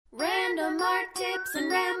Random art tips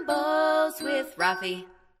and rambles with Rafi.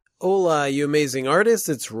 Hola, you amazing artists.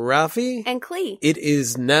 It's Rafi. And Klee. It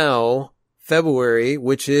is now February,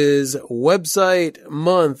 which is website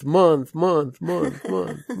month. And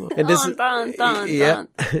this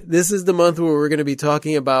is the month where we're going to be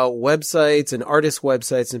talking about websites and artist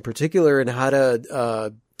websites in particular and how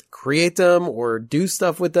to create them or do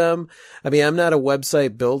stuff with them. I mean, I'm not a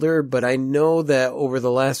website builder, but I know that over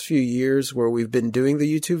the last few years where we've been doing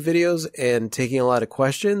the YouTube videos and taking a lot of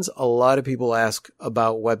questions, a lot of people ask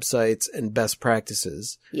about websites and best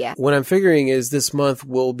practices. Yeah. What I'm figuring is this month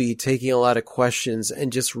we'll be taking a lot of questions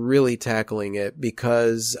and just really tackling it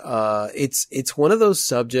because it's one of those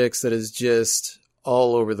subjects that is just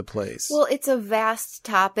all over the place. Well, it's a vast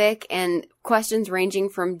topic and questions ranging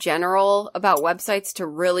from general about websites to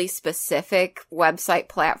really specific website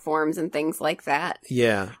platforms and things like that.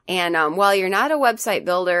 Yeah. And while you're not a website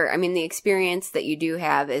builder, I mean, the experience that you do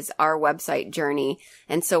have is our website journey.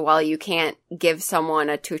 And so while you can't give someone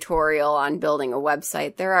a tutorial on building a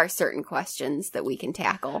website, there are certain questions that we can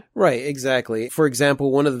tackle. Right, exactly. For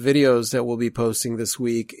example, one of the videos that we'll be posting this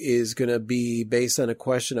week is going to be based on a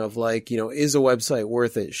question of like, you know, is a website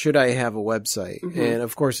worth it? Should I have a website? Mm-hmm. And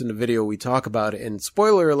of course, in the video, we talk about it. And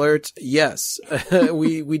spoiler alert, yes,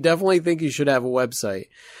 we definitely think you should have a website.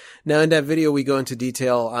 Now, in that video, we go into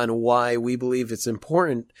detail on why we believe it's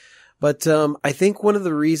important. But I think one of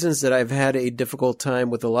the reasons that I've had a difficult time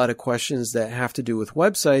with a lot of questions that have to do with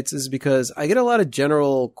websites is because I get a lot of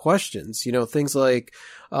general questions, you know, things like,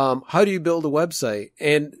 how do you build a website?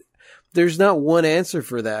 And there's not one answer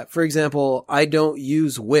for that. For example, I don't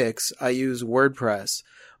use Wix. I use WordPress.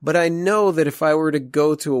 But I know that if I were to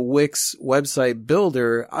go to a Wix website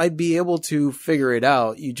builder, I'd be able to figure it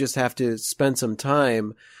out. You just have to spend some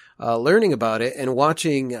time learning about it and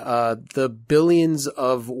watching the billions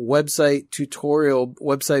of website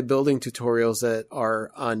building tutorials that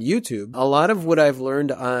are on YouTube. A lot of what I've learned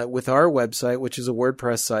with our website, which is a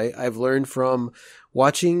WordPress site, I've learned from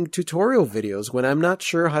watching tutorial videos. When I'm not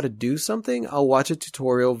sure how to do something, I'll watch a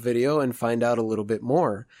tutorial video and find out a little bit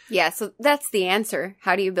more. Yeah, so that's the answer.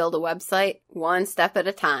 How do you build a website? One step at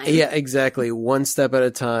a time. Yeah, exactly. One step at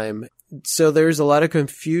a time. So there's a lot of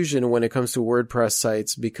confusion when it comes to WordPress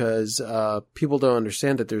sites because people don't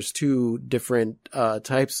understand that there's two different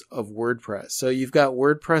types of WordPress. So you've got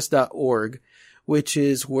WordPress.org, which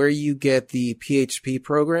is where you get the PHP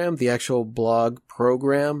program, the actual blog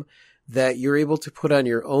program that you're able to put on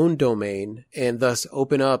your own domain and thus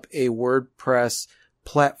open up a WordPress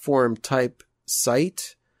platform type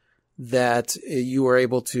site that you are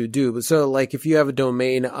able to do. So like if you have a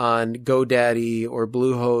domain on GoDaddy or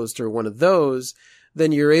Bluehost or one of those,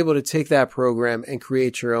 then you're able to take that program and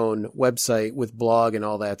create your own website with blog and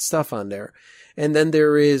all that stuff on there. And then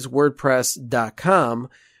there is WordPress.com,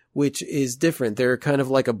 which is different. They're kind of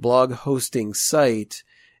like a blog hosting site.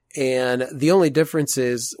 And the only difference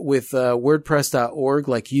is with WordPress.org,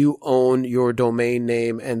 like you own your domain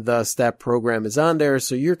name and thus that program is on there.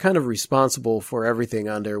 So you're kind of responsible for everything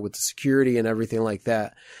on there with the security and everything like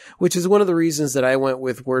that, which is one of the reasons that I went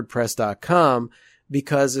with WordPress.com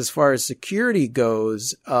because as far as security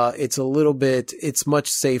goes, it's much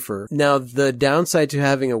safer. Now, the downside to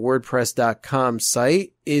having a WordPress.com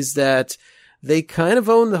site is that they kind of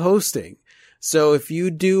own the hosting. So if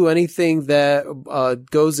you do anything that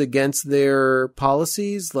goes against their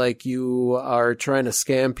policies, like you are trying to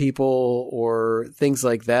scam people or things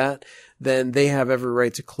like that, then they have every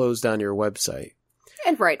right to close down your website.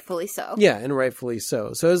 And rightfully so. Yeah, and rightfully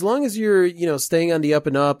so. So as long as you're, you know, staying on the up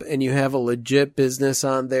and up and you have a legit business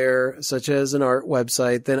on there, such as an art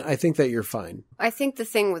website, then I think that you're fine. I think the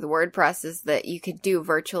thing with WordPress is that you could do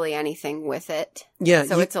virtually anything with it. Yeah.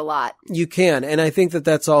 So it's a lot. You can. And I think that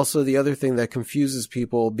that's also the other thing that confuses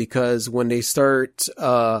people because when they start,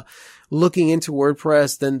 looking into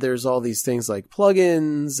WordPress, then there's all these things like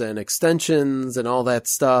plugins and extensions and all that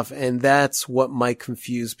stuff. And that's what might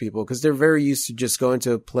confuse people because they're very used to just going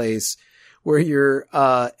to a place where your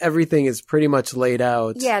everything is pretty much laid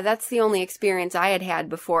out. Yeah, that's the only experience I had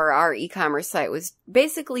before our e-commerce site was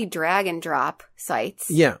basically drag and drop sites.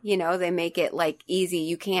 Yeah. You know, they make it like easy.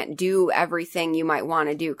 You can't do everything you might want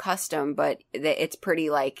to do custom, but it's pretty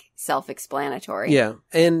like self-explanatory. Yeah.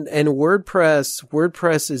 And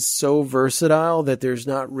WordPress is so versatile that there's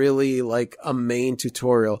not really like a main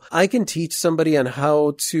tutorial. I can teach somebody on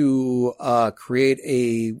how to create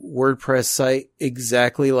a WordPress site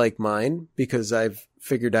exactly like mine because I've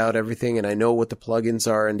figured out everything and I know what the plugins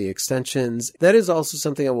are and the extensions. That is also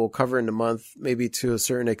something I will cover in a month, maybe to a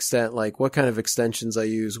certain extent, like what kind of extensions I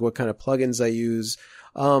use, what kind of plugins I use,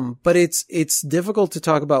 But it's difficult to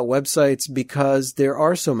talk about websites because there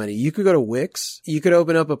are so many. You could go to Wix. You could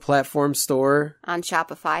open up a platform store. On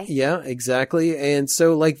Shopify. Yeah, exactly. And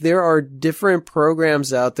so like there are different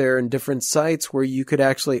programs out there and different sites where you could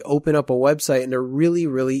actually open up a website and they're really,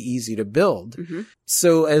 really easy to build. Mm-hmm.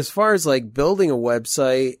 So as far as like building a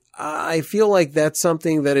website, I feel like that's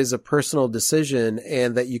something that is a personal decision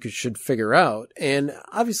and that you should figure out. And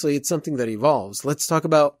obviously it's something that evolves. Let's talk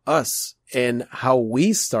about us and how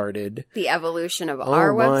we started. The evolution of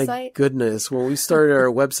our website. Oh my goodness. When we started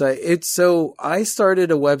our website, so I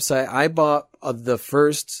started a website. I bought the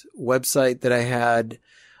first website that I had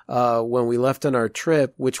when we left on our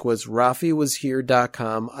trip, which was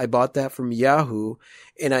RafiWasHere.com. I bought that from Yahoo,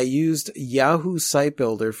 and I used Yahoo Site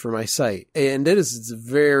Builder for my site. And it is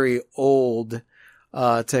very old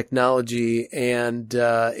technology, and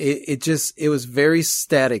it was very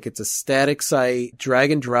static. It's a static site,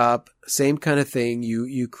 drag and drop, same kind of thing.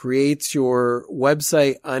 You create your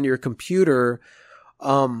website on your computer,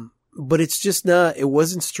 but it's just not, it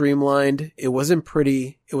wasn't streamlined. It wasn't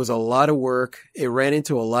pretty. It was a lot of work. It ran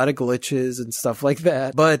into a lot of glitches and stuff like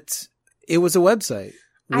that, but it was a website.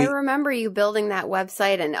 I remember you building that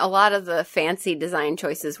website, and a lot of the fancy design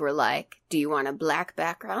choices were like, do you want a black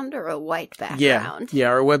background or a white background? Yeah,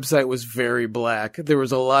 our website was very black. There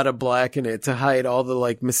was a lot of black in it to hide all the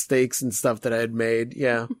like mistakes and stuff that I had made.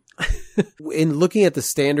 Yeah. In looking at the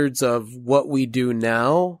standards of what we do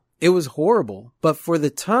now, it was horrible, but for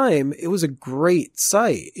the time, it was a great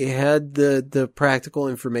site. It had the practical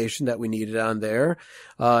information that we needed on there.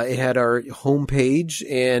 It had our homepage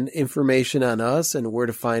and information on us and where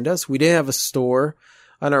to find us. We did have a store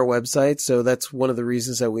on our website, so that's one of the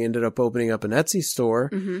reasons that we ended up opening up an Etsy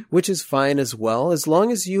store, which is fine as well. As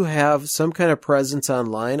long as you have some kind of presence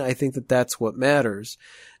online, I think that that's what matters.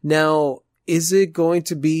 Now, is it going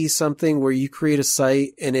to be something where you create a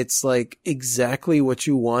site and it's like exactly what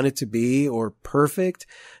you want it to be or perfect?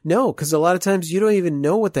 No, because a lot of times you don't even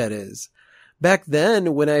know what that is. Back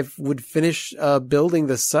then, when I would finish building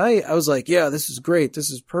the site, I was like, yeah, this is great. This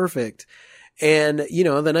is perfect. And,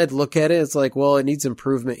 then I'd look at it. It's like, well, it needs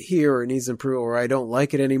improvement here, or it needs improvement, or I don't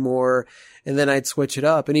like it anymore. And then I'd switch it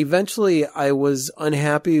up. And eventually I was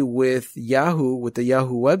unhappy with Yahoo, with the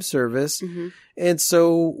Yahoo web service. Mm-hmm. And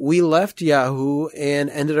so we left Yahoo and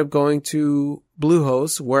ended up going to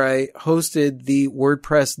Bluehost, where I hosted the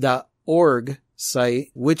WordPress.org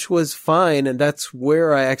site, which was fine. And that's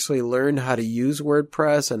where I actually learned how to use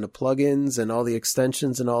WordPress and the plugins and all the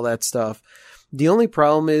extensions and all that stuff. The only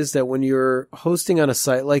problem is that when you're hosting on a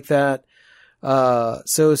site like that,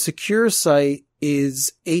 so a secure site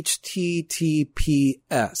is HTTPS,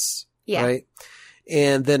 right?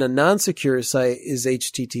 And then a non-secure site is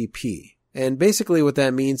HTTP. And basically what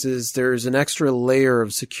that means is there's an extra layer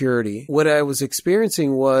of security. What I was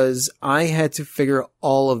experiencing was I had to figure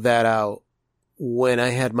all of that out when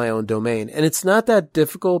I had my own domain. And it's not that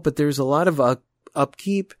difficult, but there's a lot of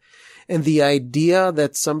upkeep. And the idea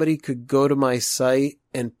that somebody could go to my site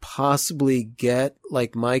and possibly get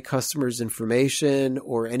like my customers' information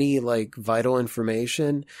or any like vital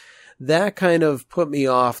information, that kind of put me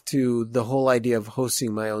off to the whole idea of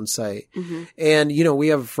hosting my own site. Mm-hmm. And, we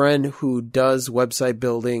have a friend who does website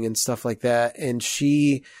building and stuff like that. And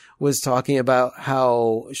she was talking about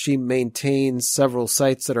how she maintains several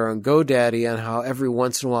sites that are on GoDaddy, and how every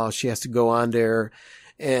once in a while she has to go on there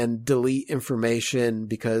and delete information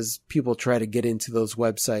because people try to get into those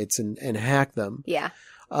websites and hack them. Yeah.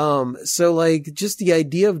 So like just the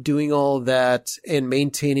idea of doing all of that and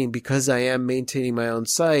maintaining, because I am maintaining my own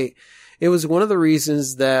site, it was one of the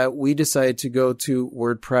reasons that we decided to go to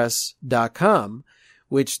WordPress.com,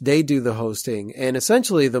 which they do the hosting. And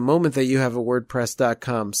essentially the moment that you have a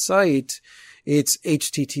WordPress.com site, it's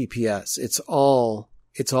HTTPS. It's all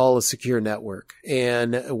a secure network,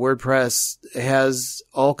 and WordPress has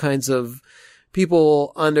all kinds of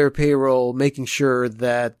people on their payroll making sure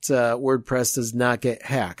that WordPress does not get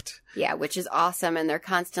hacked. Yeah, which is awesome. And they're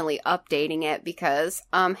constantly updating it because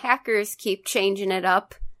hackers keep changing it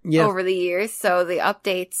up over the years. So the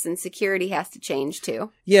updates and security has to change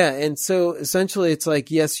too. Yeah. And so essentially it's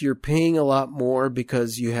like, yes, you're paying a lot more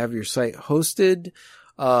because you have your site hosted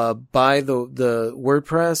by the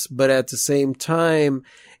WordPress, but at the same time,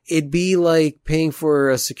 it'd be like paying for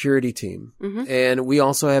a security team. Mm-hmm. And we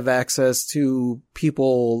also have access to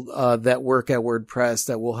people that work at WordPress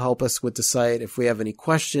that will help us with the site if we have any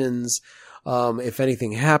questions, if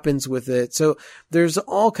anything happens with it. So there's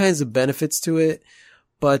all kinds of benefits to it.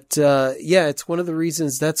 But it's one of the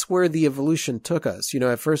reasons that's where the evolution took us.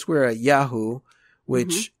 At first we were at Yahoo,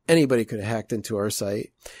 which anybody could have hacked into our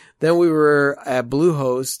site. Then we were at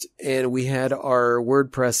Bluehost and we had our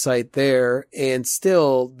WordPress site there, and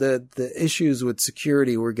still the issues with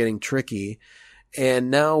security were getting tricky.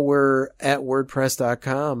 And now we're at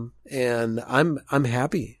WordPress.com, and I'm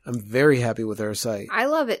happy. I'm very happy with our site. I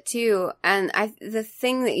love it too. And the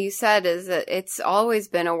thing that you said is that it's always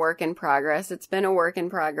been a work in progress. It's been a work in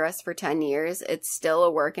progress for 10 years. It's still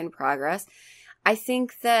a work in progress. I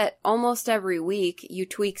think that almost every week you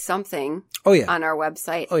tweak something on our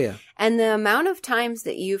website. Oh, yeah. And the amount of times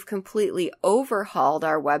that you've completely overhauled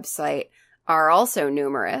our website are also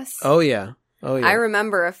numerous. Oh, yeah. Oh, yeah. I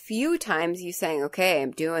remember a few times you saying, okay,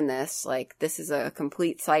 I'm doing this. Like, this is a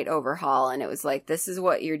complete site overhaul. And it was like, this is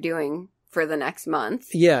what you're doing for the next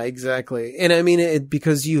month. Yeah, exactly. And I mean,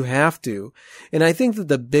 because you have to. And I think that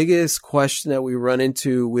the biggest question that we run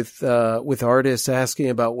into with artists asking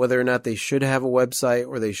about whether or not they should have a website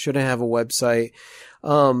or they shouldn't have a website,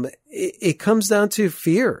 it comes down to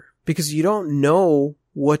fear, because you don't know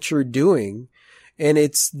what you're doing. And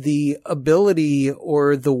it's the ability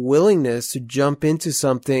or the willingness to jump into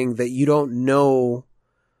something that you don't know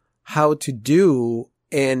how to do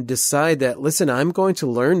and decide that, listen, I'm going to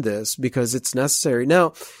learn this because it's necessary.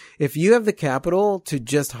 Now, if you have the capital to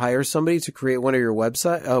just hire somebody to create one of your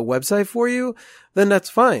website for you, then that's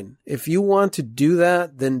fine. If you want to do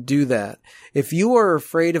that, then do that. If you are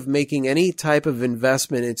afraid of making any type of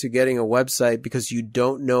investment into getting a website because you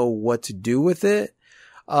don't know what to do with it,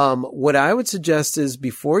 what I would suggest is,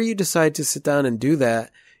 before you decide to sit down and do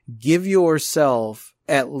that, give yourself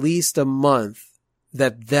at least a month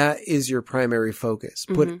that is your primary focus.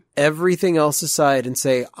 Put everything else aside and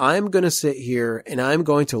say, I'm going to sit here and I'm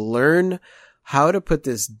going to learn how to put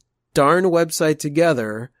this darn website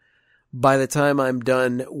together by the time I'm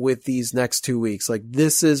done with these next 2 weeks. Like,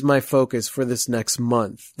 this is my focus for this next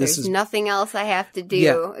month. There's nothing else I have to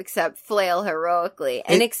do except flail heroically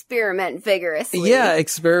and experiment vigorously. Yeah,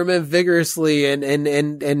 experiment vigorously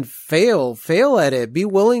and fail at it. Be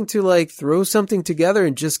willing to like throw something together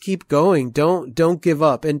and just keep going. Don't give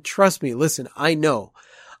up. And trust me, listen, I know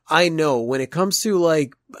when it comes to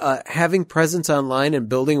like having presence online and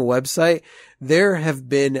building a website, there have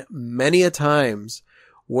been many a times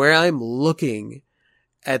where I'm looking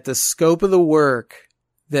at the scope of the work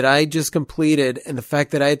that I just completed and the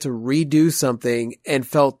fact that I had to redo something and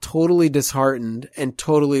felt totally disheartened and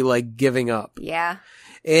totally like giving up. Yeah.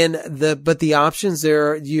 But the options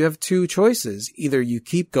there, you have two choices. Either you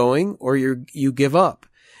keep going or you give up.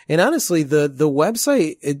 And honestly, the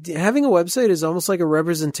website, having a website is almost like a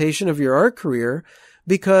representation of your art career,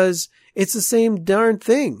 because it's the same darn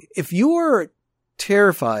thing. If you are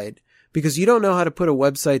terrified because you don't know how to put a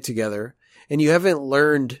website together and you haven't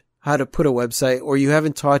learned how to put a website, or you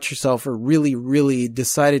haven't taught yourself or really, really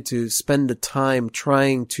decided to spend the time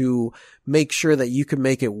trying to make sure that you can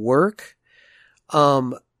make it work,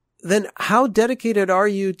 then how dedicated are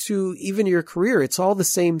you to even your career? It's all the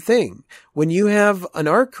same thing. When you have an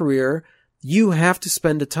art career, you have to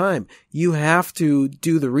spend the time. You have to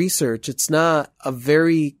do the research. It's not a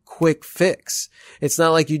very quick fix. It's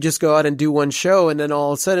not like you just go out and do one show and then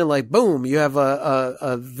all of a sudden, like, boom, you have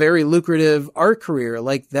a very lucrative art career.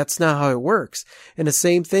 Like, that's not how it works. And the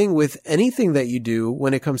same thing with anything that you do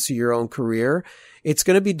when it comes to your own career. It's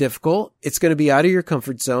going to be difficult. It's going to be out of your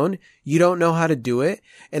comfort zone. You don't know how to do it.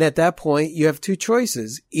 And at that point, you have two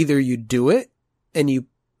choices. Either you do it and you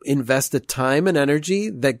invest the time and energy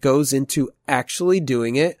that goes into actually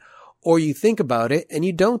doing it, or you think about it and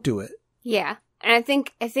you don't do it. Yeah. And I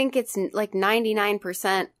think it's like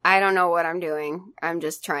 99%. I don't know what I'm doing. I'm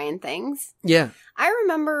just trying things. Yeah. I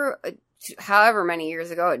remember however many years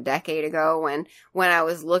ago, a decade ago, when I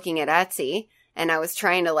was looking at Etsy and I was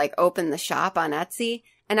trying to like open the shop on Etsy,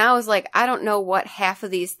 and I was like, I don't know what half of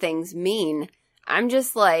these things mean. I'm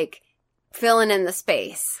just like filling in the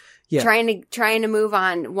space. Yeah. Trying to move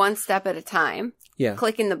on one step at a time. Yeah.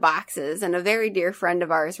 Clicking the boxes. And a very dear friend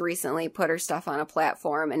of ours recently put her stuff on a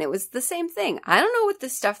platform, and it was the same thing. I don't know what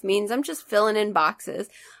this stuff means. I'm just filling in boxes.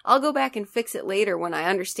 I'll go back and fix it later when I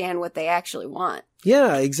understand what they actually want.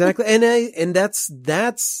 Yeah, exactly. And that's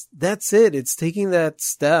it. It's taking that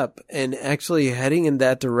step and actually heading in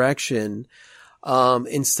that direction,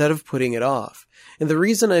 instead of putting it off. And the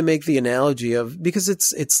reason I make the analogy because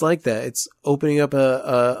it's like that. It's opening up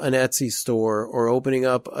an Etsy store, or opening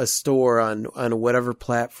up a store on whatever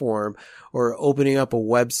platform, or opening up a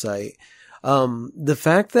website. The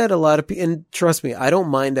fact that a lot of people, and trust me, I don't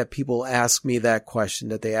mind that people ask me that question,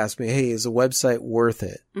 that they ask me, hey, is a website worth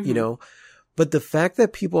it? Mm-hmm. You know, but the fact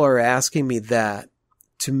that people are asking me that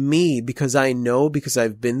to me, because I know, because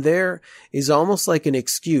I've been there, is almost like an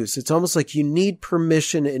excuse. It's almost like you need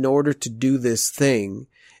permission in order to do this thing,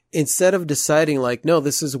 instead of deciding like, no,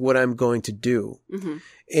 this is what I'm going to do. Mm-hmm.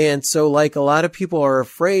 And so like a lot of people are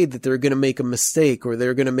afraid that they're going to make a mistake or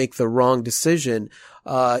they're going to make the wrong decision.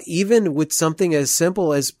 Even with something as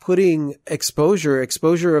simple as putting exposure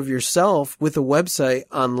of yourself with a website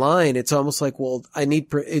online, it's almost like, well,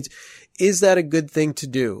 is that a good thing to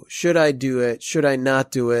do? Should I do it? Should I not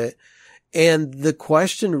do it? And the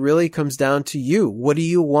question really comes down to you. What do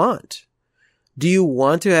you want? Do you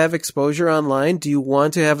want to have exposure online? Do you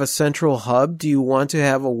want to have a central hub? Do you want to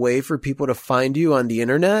have a way for people to find you on the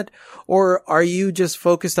internet? Or are you just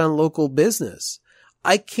focused on local business?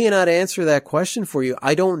 I cannot answer that question for you.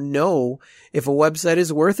 I don't know if a website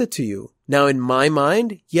is worth it to you. Now, in my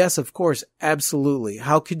mind, yes, of course, absolutely.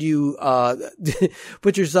 How could you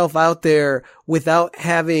put yourself out there without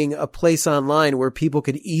having a place online where people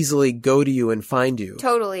could easily go to you and find you?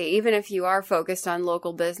 Totally. Even if you are focused on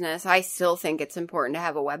local business, I still think it's important to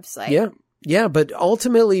have a website. Yeah. Yeah, but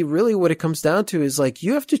ultimately, really what it comes down to is like,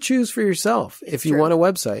 you have to choose for yourself if you want a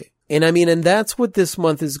website. And I mean, and that's what this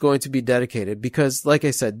month is going to be dedicated, because like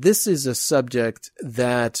I said, this is a subject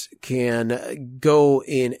that can go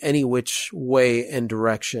in any which way and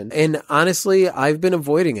direction. And honestly, I've been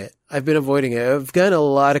avoiding it. I've gotten a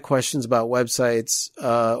lot of questions about websites,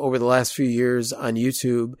 over the last few years on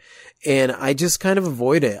YouTube, and I just kind of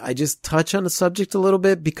avoid it. I just touch on the subject a little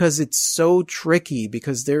bit because it's so tricky,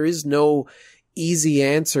 because there is no easy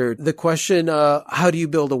answer. The question, how do you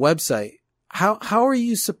build a website? How are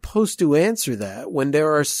you supposed to answer that when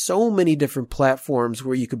there are so many different platforms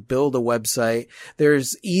where you could build a website?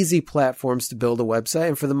 There's easy platforms to build a website.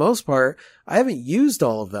 And for the most part, I haven't used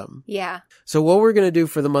all of them. Yeah. So what we're going to do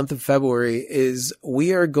for the month of February is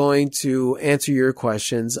we are going to answer your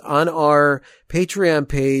questions on our Patreon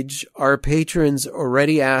page. Our patrons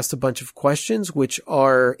already asked a bunch of questions, which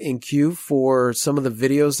are in queue for some of the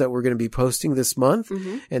videos that we're going to be posting this month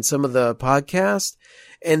and some of the podcasts.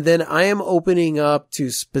 And then I am opening up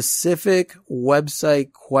to specific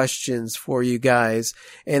website questions for you guys,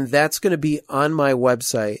 and that's going to be on my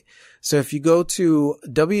website. So if you go to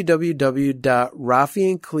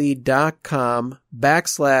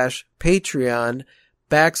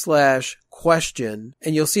www.rafiandklee.com/Patreon/question,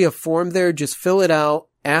 and you'll see a form there. Just fill it out.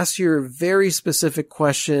 Ask your very specific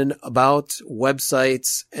question about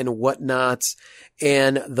websites and whatnot.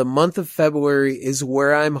 And the month of February is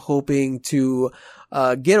where I'm hoping to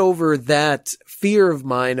get over that fear of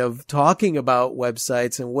mine of talking about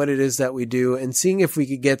websites and what it is that we do, and seeing if we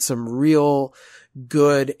could get some real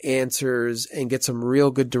good answers and get some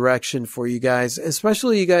real good direction for you guys,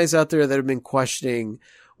 especially you guys out there that have been questioning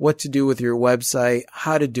what to do with your website,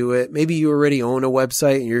 how to do it. Maybe you already own a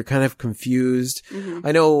website and you're kind of confused.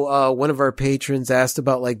 I know one of our patrons asked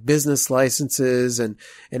about like business licenses and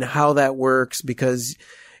how that works, because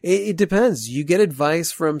it depends. You get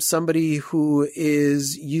advice from somebody who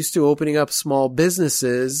is used to opening up small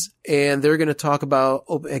businesses, and they're going to talk about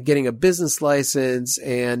getting a business license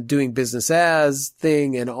and doing business as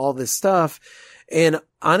thing and all this stuff. And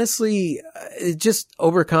honestly, it just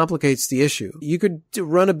overcomplicates the issue. You could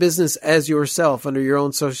run a business as yourself under your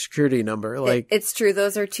own social security number. It's true.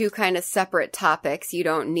 Those are two kind of separate topics. You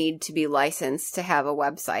don't need to be licensed to have a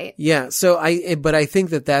website. Yeah. But I think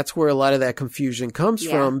that that's where a lot of that confusion comes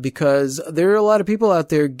from, because there are a lot of people out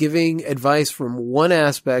there giving advice from one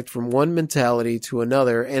aspect, from one mentality to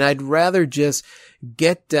another. And I'd rather just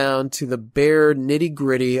get down to the bare nitty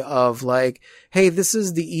gritty of like, hey, this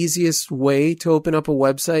is the easiest way to open up a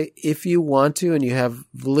website if you want to and you have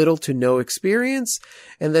little to no experience.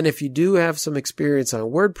 And then if you do have some experience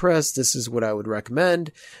on WordPress, this is what I would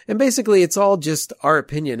recommend. And basically it's all just our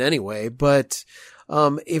opinion anyway. But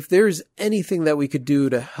if there's anything that we could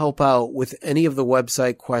do to help out with any of the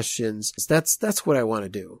website questions, that's what I want to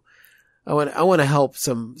do. I want to help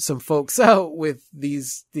some folks out with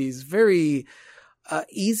these very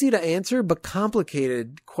easy to answer but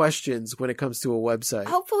complicated questions when it comes to a website.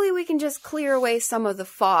 Hopefully we can just clear away some of the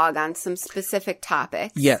fog on some specific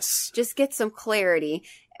topics. Yes. Just get some clarity.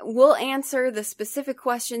 We'll answer the specific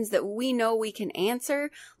questions that we know we can answer.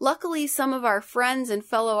 Luckily, some of our friends and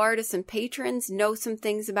fellow artists and patrons know some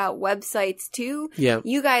things about websites too. Yeah.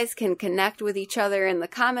 You guys can connect with each other in the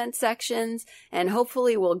comment sections, and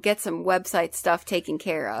hopefully we'll get some website stuff taken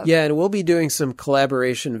care of. Yeah, and we'll be doing some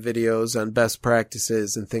collaboration videos on best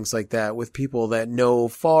practices and things like that with people that know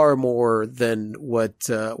far more than what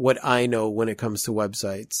I know when it comes to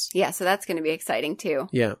websites. Yeah, so that's going to be exciting too.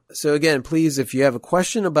 Yeah. So again, please, if you have a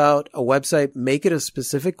question about a website, make it a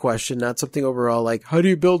specific question, not something overall like, how do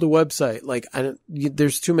you build a website? Like,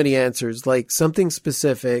 there's too many answers. Like something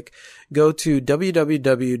specific. Go to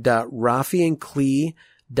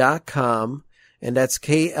www.rafiandklee.com, and that's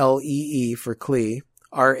Klee for Klee,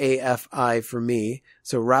 RAFI for me.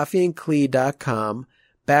 So rafiandklee.com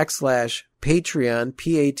 /Patreon, Patreon,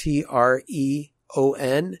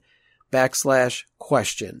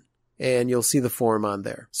 /question. And you'll see the form on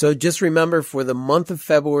there. So just remember, for the month of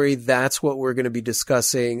February, that's what we're going to be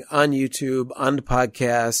discussing on YouTube, on the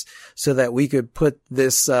podcast, so that we could put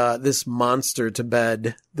this monster to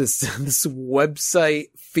bed, this website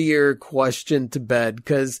fear question to bed.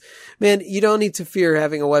 Cause man, you don't need to fear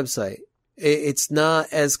having a website. It's not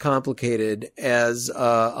as complicated as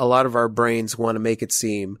a lot of our brains want to make it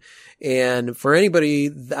seem. And for anybody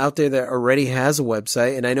out there that already has a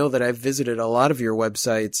website, and I know that I've visited a lot of your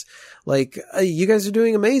websites, like you guys are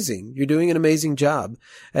doing amazing. You're doing an amazing job.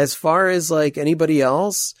 As far as like anybody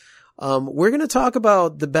else, we're going to talk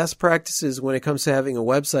about the best practices when it comes to having a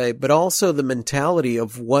website, but also the mentality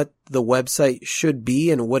of what the website should be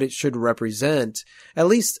and what it should represent, at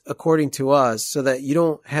least according to us, so that you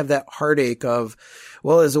don't have that heartache of,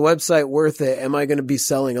 well, is a website worth it? Am I going to be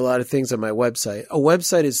selling a lot of things on my website? A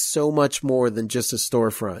website is so much more than just a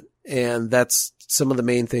storefront. And that's some of the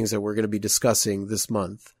main things that we're going to be discussing this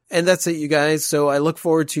month. And that's it, you guys. So I look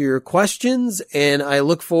forward to your questions, and I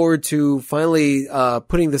look forward to finally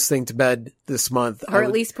putting this thing to bed this month. Or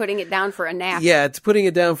at least putting it down for a nap. Yeah, it's putting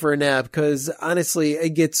it down for a nap, because honestly, I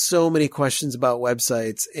get so many questions about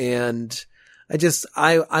websites, and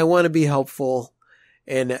I want to be helpful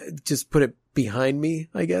and just put it behind me,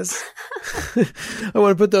 I guess. I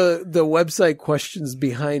want to put the website questions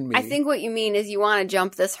behind me. I think what you mean is you want to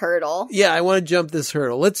jump this hurdle. Yeah, I want to jump this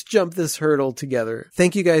hurdle. Let's jump this hurdle together.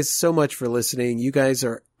 Thank you guys so much for listening. You guys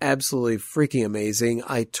are absolutely freaking amazing.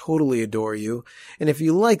 I totally adore you. And if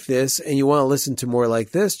you like this and you want to listen to more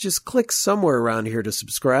like this, just click somewhere around here to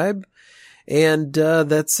subscribe. And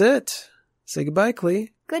that's it. Say goodbye, Klee.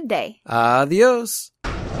 Good day. Adios.